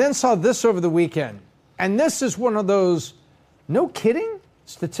 I then saw this over the weekend, and this is one of those, no kidding,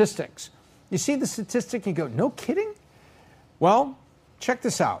 statistics. You see the statistic and you go, no kidding? Well, check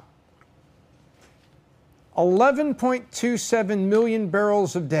this out. 11.27 million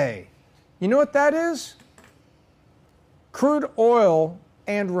barrels a day. You know what that is? Crude oil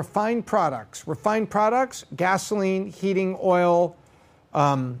and refined products. Refined products, gasoline, heating oil,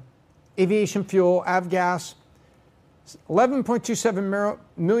 aviation fuel, avgas. 11.27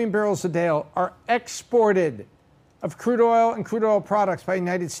 million barrels a day are exported of crude oil and crude oil products by the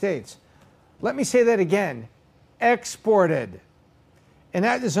United States. Let me say that again. Exported. And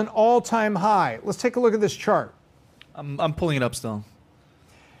that is an all-time high. Let's take a look at this chart. I'm pulling it up still.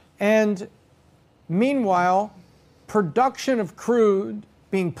 And meanwhile, production of crude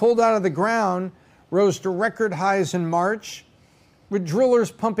being pulled out of the ground rose to record highs in March, with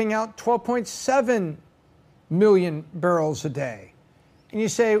drillers pumping out 12.7 million barrels a day. And you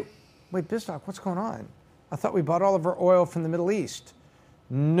say, wait, Bisdock, what's going on? I thought we bought all of our oil from the Middle East.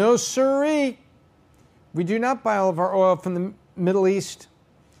 No, sirree. We do not buy all of our oil from the Middle East.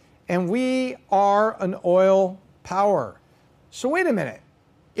 And we are an oil power. So wait a minute.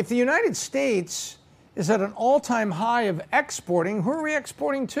 If the United States is at an all-time high of exporting, who are we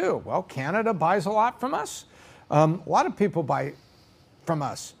exporting to? Well, Canada buys a lot from us. A lot of people buy from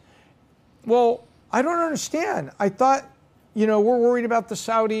us. Well, I don't understand. I thought, we're worried about the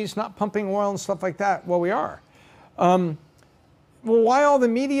Saudis not pumping oil and stuff like that. Well, we are. Well, why all the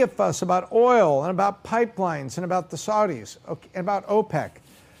media fuss about oil and about pipelines and about the Saudis and about OPEC?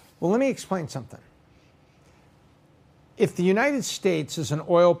 Well, let me explain something. If the United States is an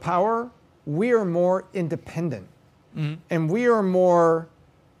oil power, we are more independent, and we are more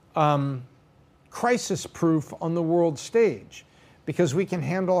crisis-proof on the world stage because we can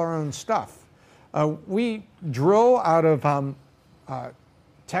handle our own stuff. We drill out of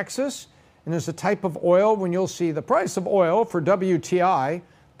Texas, and there's a type of oil when you'll see the price of oil for WTI,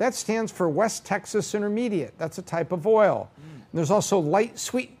 that stands for West Texas Intermediate. That's a type of oil. There's also light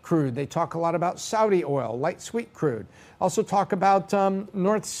sweet crude. They talk a lot about Saudi oil, light sweet crude. Also talk about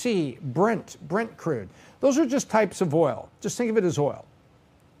North Sea, Brent crude. Those are just types of oil. Just think of it as oil.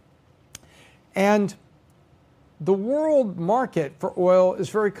 And the world market for oil is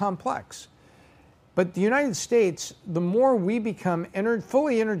very complex. But the United States, the more we become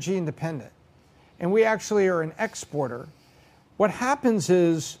fully energy independent, and we actually are an exporter, what happens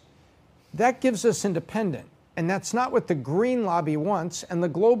is that gives us independence. And that's not what the green lobby wants and the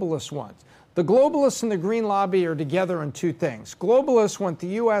globalists want. The globalists and the green lobby are together on two things. Globalists want the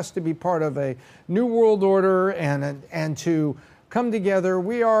U.S. to be part of a new world order and to come together.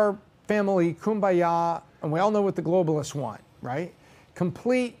 We are family, kumbaya, and we all know what the globalists want, right?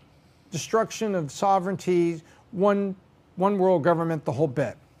 Complete destruction of sovereignty, one world government, the whole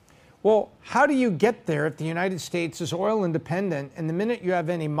bit. Well, how do you get there if the United States is oil independent, and the minute you have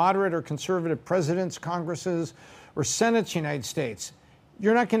any moderate or conservative presidents, Congresses, or Senates, United States,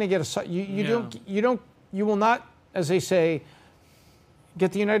 you're not going to get you will not, as they say,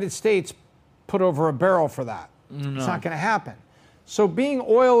 get the United States put over a barrel for that. No. It's not going to happen. So being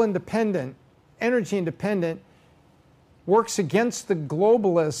oil independent, energy independent, works against the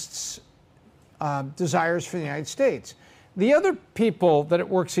globalists' desires for the United States. The other people that it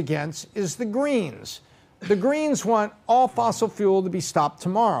works against is the Greens. The Greens want all fossil fuel to be stopped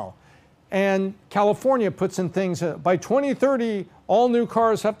tomorrow. And California puts in things, by 2030, all new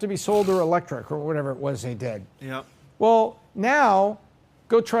cars have to be sold or electric, or whatever it was they did. Yeah. Well, now,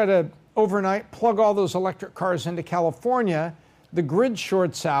 go try to overnight plug all those electric cars into California, the grid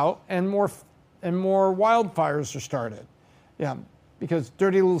shorts out, and more wildfires are started. Yeah, because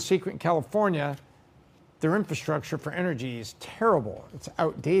dirty little secret in California, their infrastructure for energy is terrible. It's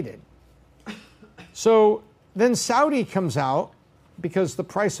outdated. So then Saudi comes out because the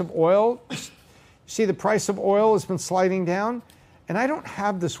price of oil, see the price of oil has been sliding down. And I don't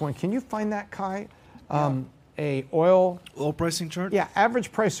have this one. Can you find that, Kai? A oil pricing chart? Yeah,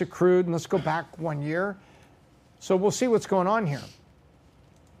 average price of crude. And let's go back 1 year. So we'll see what's going on here.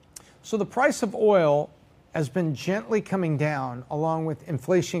 So the price of oil has been gently coming down along with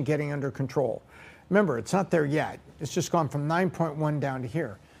inflation getting under control. Remember, it's not there yet. It's just gone from 9.1 down to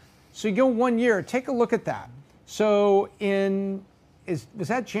here. So you go 1 year, take a look at that. So was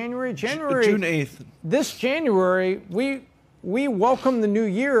that January? June 8th. This January, we welcomed the new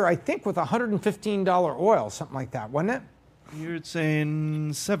year, I think, with $115 oil, something like that, wasn't it? You're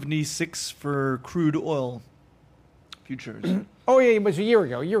saying 76 for crude oil futures. Oh, yeah, it was a year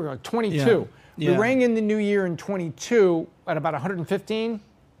ago, 22. Yeah. We rang in the new year in 22 at about 115.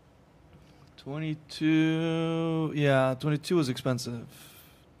 22 was expensive.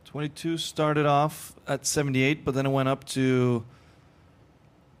 22 started off at 78, but then it went up to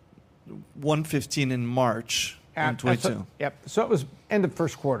 115 in March in 22. Yep. So it was end of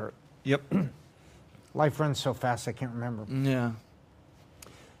first quarter. Yep. Life runs so fast I can't remember. Yeah.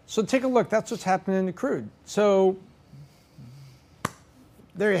 So take a look. That's what's happening in the crude. So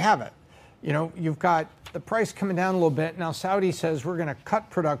there you have it. You've got the price coming down a little bit. Now Saudi says we're going to cut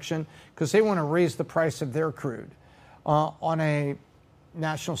production because they want to raise the price of their crude on a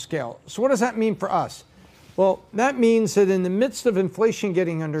national scale. So what does that mean for us? Well, that means that in the midst of inflation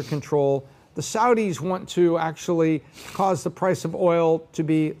getting under control, the Saudis want to actually cause the price of oil to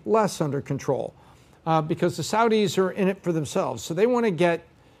be less under control because the Saudis are in it for themselves. So they want to get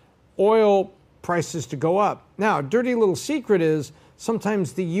oil prices to go up. Now, dirty little secret is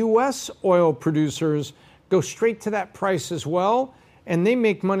sometimes the U.S. oil producers go straight to that price as well, and they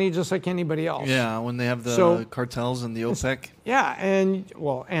make money just like anybody else. Yeah, when they have the cartels and the OPEC. Yeah, and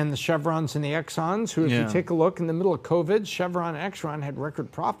the Chevrons and the Exxons, who, if you take a look, in the middle of COVID, Chevron and Exxon had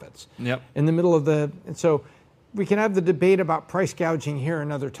record profits. Yep. In the middle of and so we can have the debate about price gouging here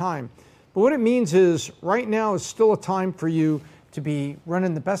another time. But what it means is right now is still a time for you to be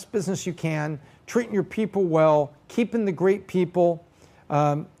running the best business you can, treating your people well, keeping the great people,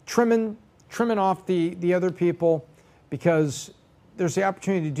 trimming off the other people, because there's the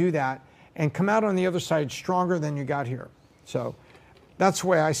opportunity to do that and come out on the other side stronger than you got here. So that's the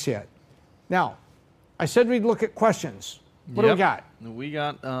way I see it. Now, I said we'd look at questions. What do we got? We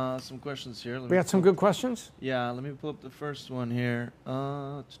got some questions here. We got some good questions? Yeah, let me pull up the first one here.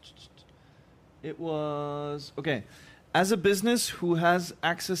 It was, okay. As a business who has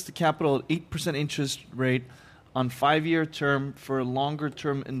access to capital at 8% interest rate on 5-year term for a longer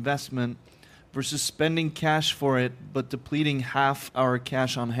term investment versus spending cash for it but depleting half our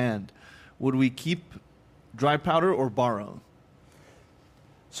cash on hand, would we keep dry powder or borrow?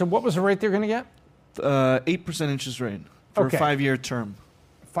 So what was the rate they're going to get? 8% interest rate for a 5-year term.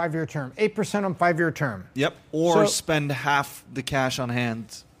 5-year term. 8% on 5-year term. Yep. Or spend half the cash on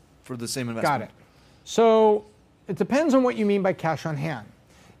hand for the same investment. Got it. So it depends on what you mean by cash on hand.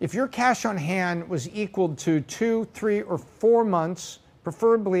 If your cash on hand was equal to 2, 3, or 4 months,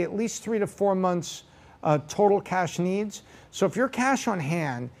 preferably at least 3 to 4 months total cash needs. So if your cash on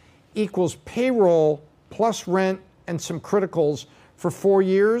hand equals payroll plus rent and some criticals for 4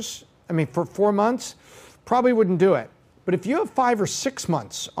 months, probably wouldn't do it. But if you have 5 or 6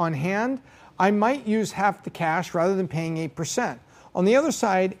 months on hand, I might use half the cash rather than paying 8%. On the other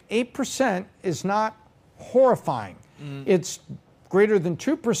side, 8% is not horrifying. It's greater than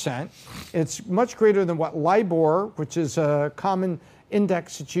 2%. It's much greater than what LIBOR, which is a common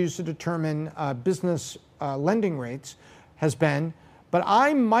index that's used to determine business lending rates, has been. But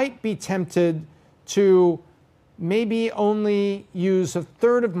I might be tempted to maybe only use a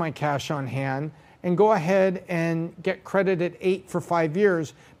third of my cash on hand and go ahead and get credit at 8 for 5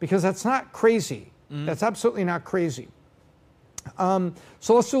 years, because that's not crazy. That's absolutely not crazy. So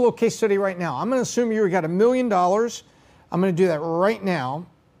let's do a little case study right now. I'm going to assume you got $1 million. I'm going to do that right now.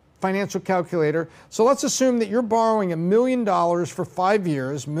 Financial calculator. So let's assume that you're borrowing $1 million for 5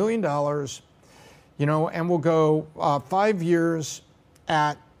 years, $1 million, and we'll go 5 years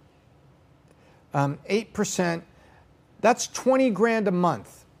at 8%. That's 20 grand a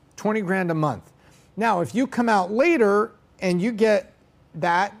month. 20 grand a month. Now, if you come out later and you get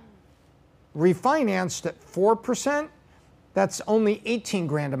that refinanced at 4%, that's only 18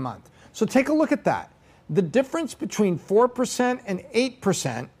 grand a month. So take a look at that. The difference between 4% and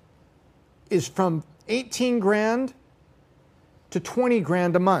 8% is from 18 grand to 20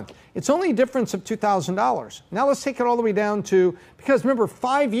 grand a month. It's only a difference of $2,000. Now let's take it all the way down to, because remember,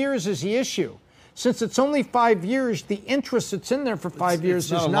 5 years is the issue. Since it's only 5 years, the interest that's in there for 5 years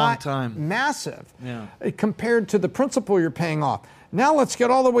is not massive compared to the principal you're paying off. Now let's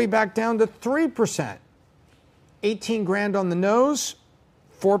get all the way back down to 3%. 18 grand on the nose,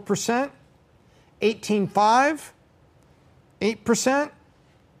 4%, 18.5, 8%,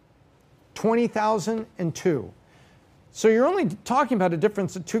 20,002. So you're only talking about a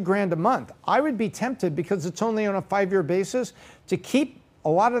difference of 2 grand a month. I would be tempted, because it's only on a 5-year basis, to keep a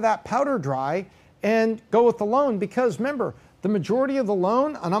lot of that powder dry and go with the loan, because remember, the majority of the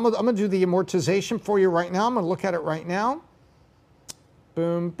loan, and I'm going to do the amortization for you right now. I'm going to look at it right now.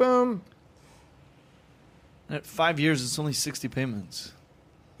 Boom, boom. At 5 years, it's only 60 payments.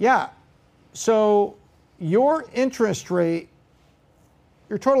 Yeah. So your interest rate,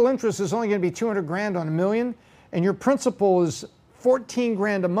 your total interest is only going to be 200 grand on $1 million, and your principal is 14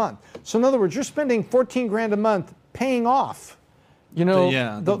 grand a month. So in other words, you're spending 14 grand a month paying off, the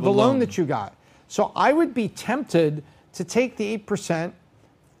loan that you got. So I would be tempted to take the 8%,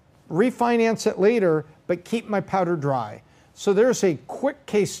 refinance it later, but keep my powder dry. So there's a quick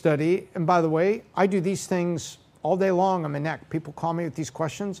case study. And by the way, I do these things all day long on my neck. People call me with these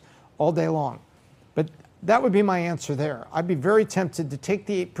questions all day long. But that would be my answer there. I'd be very tempted to take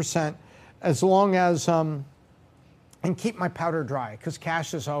the 8% as long as, and keep my powder dry, because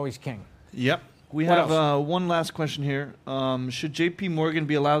cash is always king. Yep. We have one last question here. Should JP Morgan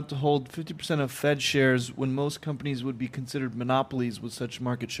be allowed to hold 50% of Fed shares when most companies would be considered monopolies with such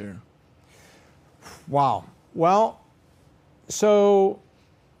market share? Wow. Well, so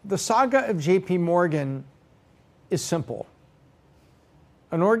the saga of JP Morgan is simple.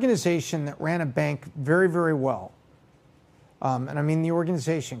 An organization that ran a bank very, very well. And I mean the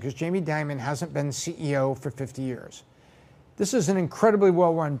organization, because Jamie Dimon hasn't been CEO for 50 years. This is an incredibly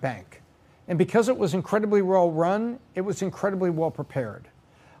well-run bank. And because it was incredibly well-run, it was incredibly well-prepared.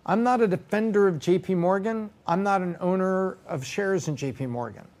 I'm not a defender of JP Morgan. I'm not an owner of shares in JP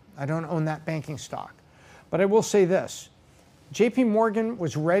Morgan. I don't own that banking stock. But I will say this. JP Morgan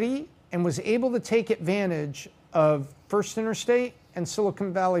was ready and was able to take advantage of First Interstate and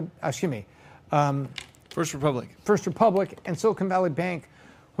Silicon Valley, First Republic and Silicon Valley Bank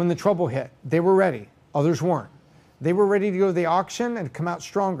when the trouble hit. They were ready. Others weren't. They were ready to go to the auction and come out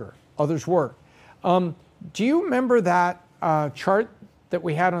stronger. Others weren't. Do you remember that chart that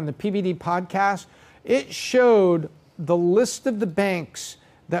we had on the PBD podcast? It showed the list of the banks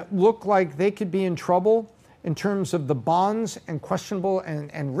that looked like they could be in trouble in terms of the bonds and questionable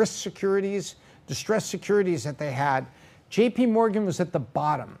and risk securities, distressed securities that they had. JP Morgan was at the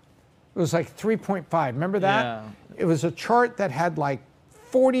bottom. It was like 3.5. Remember that? Yeah. It was a chart that had like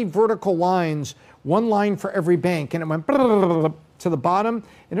 40 vertical lines, one line for every bank, and it went to the bottom,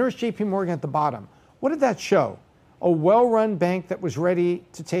 and there was JP Morgan at the bottom. What did that show? A well-run bank that was ready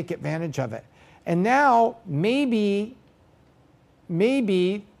to take advantage of it. And now maybe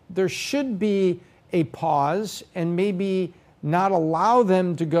there should be a pause and maybe not allow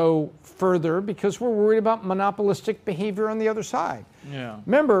them to go further because we're worried about monopolistic behavior on the other side. Yeah.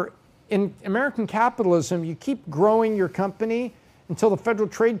 Remember, in American capitalism, you keep growing your company until the Federal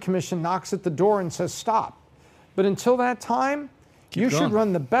Trade Commission knocks at the door and says stop. But until that time, you should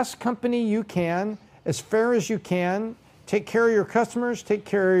run the best company you can, as fair as you can, take care of your customers, take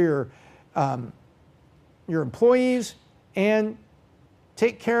care of your employees, and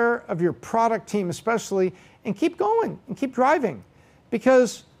take care of your product team especially, and keep going and keep driving.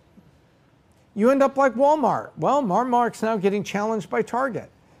 Because you end up like Walmart. Well, Walmart's now getting challenged by Target,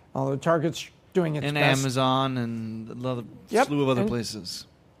 although Target's doing its and best. Amazon and a slew of other places.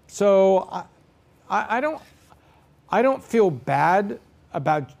 So I don't feel bad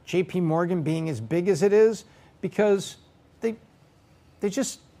about JP Morgan being as big as it is because they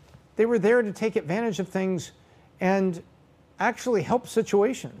were there to take advantage of things and actually help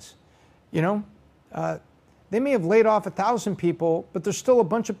situations. You know, they may have laid off 1,000 people, but there's still a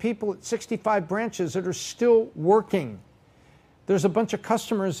bunch of people at 65 branches that are still working. There's a bunch of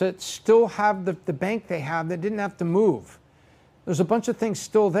customers that still have the bank they have that didn't have to move. There's a bunch of things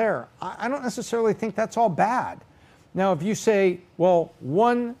still there. I don't necessarily think that's all bad. Now, if you say, well,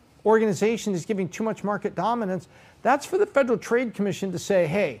 one organization is giving too much market dominance, that's for the Federal Trade Commission to say,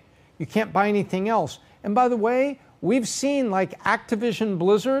 hey, you can't buy anything else. And by the way, we've seen like Activision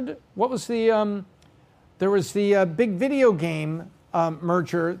Blizzard. What was there was the big video game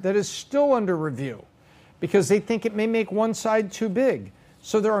merger that is still under review because they think it may make one side too big.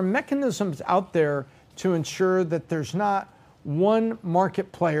 So there are mechanisms out there to ensure that there's not one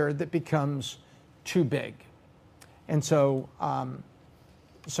market player that becomes too big. And so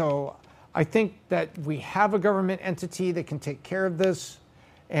I think that we have a government entity that can take care of this.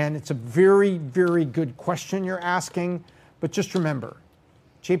 And it's a very, very good question you're asking. But just remember,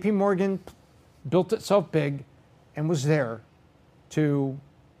 JP Morgan built itself big and was there to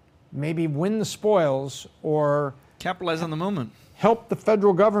maybe win the spoils or capitalize on the moment. Help the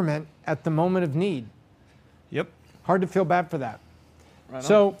federal government at the moment of need. Yep. Hard to feel bad for that. Right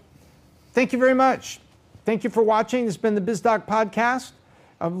so thank you very much. Thank you for watching. This has been the BizDoc Podcast.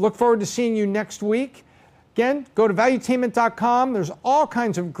 I look forward to seeing you next week. Again, go to valuetainment.com. There's all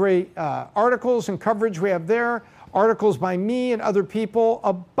kinds of great articles and coverage we have there. Articles by me and other people.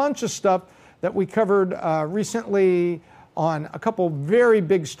 A bunch of stuff that we covered recently on a couple very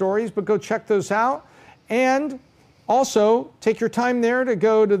big stories, but go check those out. And also, take your time there to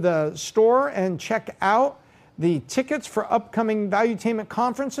go to the store and check out the tickets for upcoming Valuetainment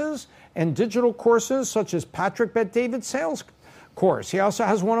conferences and digital courses such as Patrick Bet-David's sales course. He also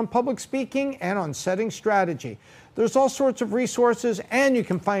has one on public speaking and on setting strategy. There's all sorts of resources, and you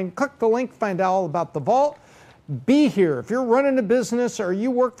can click the link, find out all about the vault. Be here. If you're running a business or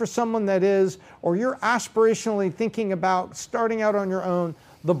you work for someone that is, or you're aspirationally thinking about starting out on your own,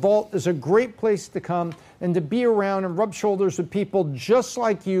 the vault is a great place to come and to be around and rub shoulders with people just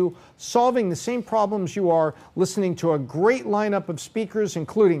like you, solving the same problems you are, listening to a great lineup of speakers,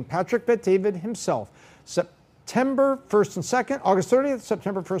 including Patrick Bet-David himself. September 1st and 2nd, August 30th,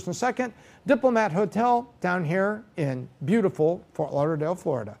 September 1st and 2nd, Diplomat Hotel down here in beautiful Fort Lauderdale,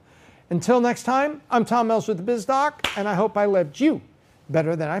 Florida. Until next time, I'm Tom Mills with the BizDoc, and I hope I left you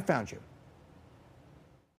better than I found you.